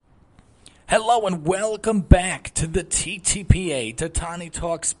Hello and welcome back to the TTPA, to Tani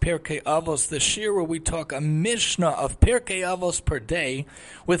Talks Pirkei Avos, the shir where we talk a Mishnah of Pirkei Avos per day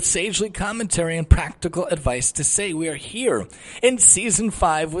with sagely commentary and practical advice to say. We are here in Season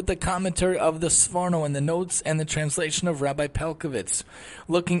 5 with the commentary of the Sforno and the notes and the translation of Rabbi Pelkovitz,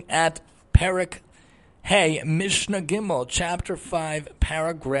 looking at Perek Hey, Mishnah Gimel, Chapter 5,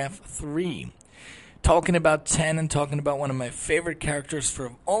 Paragraph 3. Talking about 10 and talking about one of my favorite characters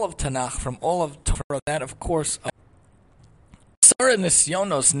from all of Tanakh, from all of Torah, that of course, Sarah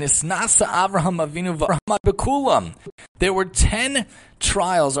Nisyonos, Nisnasa Avraham Avinu V'Avraham Bekulam. There were 10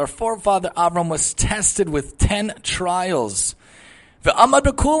 trials. Our forefather Avram was tested with 10 trials. V'Amad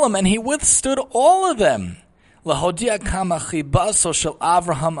Bekulam, and he withstood all of them. Lahodia kama chibaso shel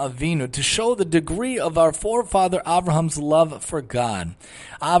Avraham Avinu, to show the degree of our forefather Avraham's love for God.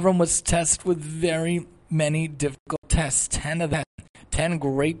 Avram was tested with very many difficult tests, 10 of them, 10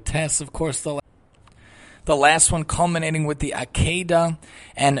 great tests, of course, the last one culminating with the Akedah,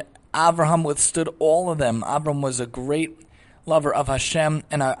 and Avraham withstood all of them. Avram was a great lover of Hashem,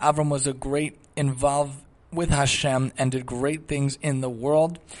 and Avram was a great involved with Hashem and did great things in the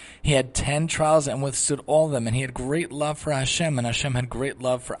world. He had 10 trials and withstood all of them, and he had great love for Hashem, and Hashem had great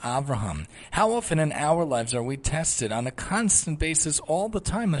love for Avraham. How often in our lives are we tested? On a constant basis, all the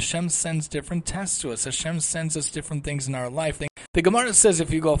time. Hashem sends different tests to us. Hashem sends us different things in our life. The Gemara says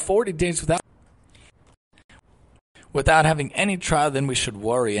if you go 40 days without having any trial, then we should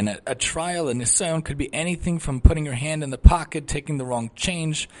worry. And a trial, a nisayon, could be anything from putting your hand in the pocket, taking the wrong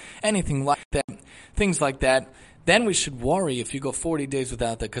change, anything like that, things like that. Then we should worry if you go 40 days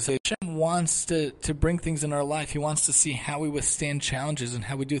without that, because Hashem wants to bring things in our life. He wants to see how we withstand challenges and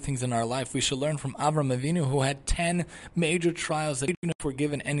how we do things in our life. We should learn from Avram Avinu, who had 10 major trials, that even if we're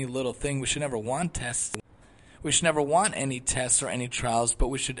given any little thing, we should never want tests. We should never want any tests or any trials, but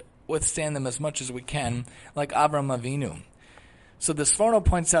we should withstand them as much as we can, like Avram Avinu. So the Sforno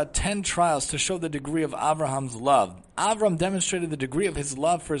points out 10 trials to show the degree of Abraham's love. Avram demonstrated the degree of his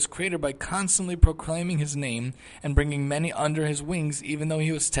love for his Creator by constantly proclaiming his name and bringing many under his wings, even though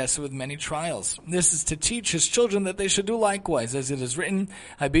he was tested with many trials. This is to teach his children that they should do likewise, as it is written,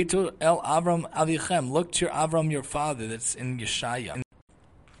 Habitu el Avram avichem, look to your Avram your father, that's in Yeshaya.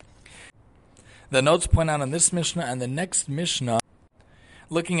 The notes point out on this Mishnah and the next Mishnah,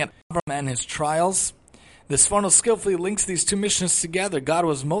 looking at Avram and his trials, the Sforno skillfully links these two missions together. God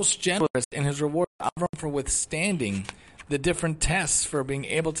was most generous in his reward to Avram for withstanding the different tests, for being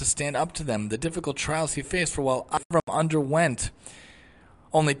able to stand up to them, the difficult trials he faced. For while Avram underwent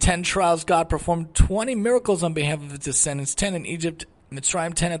only 10 trials, God performed 20 miracles on behalf of his descendants, 10 in Egypt,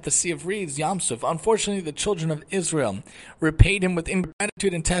 Mitzrayim, 10 at the Sea of Reeds, Yam Suf. Unfortunately, the children of Israel repaid him with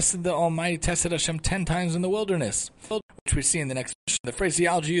ingratitude and tested the Almighty, tested Hashem 10 times in the wilderness, which we see in the next Mishnah. The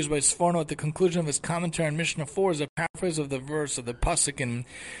phraseology used by Sforno at the conclusion of his commentary on Mishnah 4 is a paraphrase of the verse of the Pasuk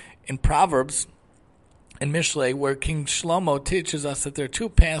in Proverbs, in Mishlei, where King Shlomo teaches us that there are two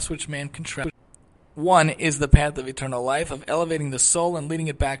paths which man can travel. One is the path of eternal life, of elevating the soul and leading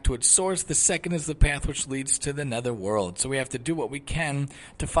it back to its source. The second is the path which leads to the nether world. So we have to do what we can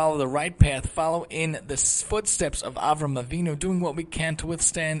to follow the right path, follow in the footsteps of Avram Avinu, doing what we can to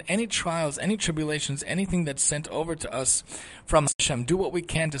withstand any trials, any tribulations, anything that's sent over to us from Hashem. Do what we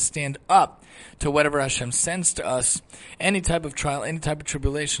can to stand up to whatever Hashem sends to us, any type of trial, any type of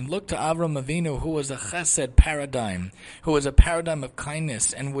tribulation. Look to Avram Avinu, who was a chesed paradigm, who was a paradigm of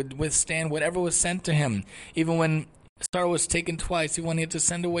kindness, and would withstand whatever was sent to him. Even when Sarah was taken twice, even when he had to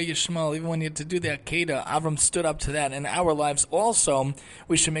send away Yishmael, even when he had to do the Akedah, Avram stood up to that. In our lives also,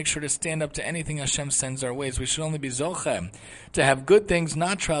 we should make sure to stand up to anything Hashem sends our ways. We should only be zocheh to have good things,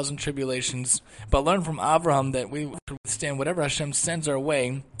 not trials and tribulations, but learn from Avraham that we should withstand whatever Hashem sends our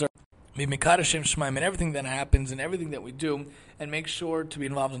way, be Mikad Hashem Shemaim in everything that happens and everything that we do, and make sure to be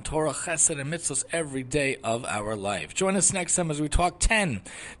involved in Torah, Chesed, and Mitzvos every day of our life. Join us next time as we talk 10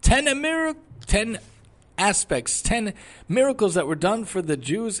 aspects, 10 miracles that were done for the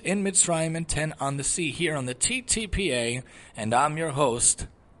Jews in Mitzrayim and 10 on the sea, here on the TTPA, and I'm your host,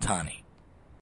 Tani.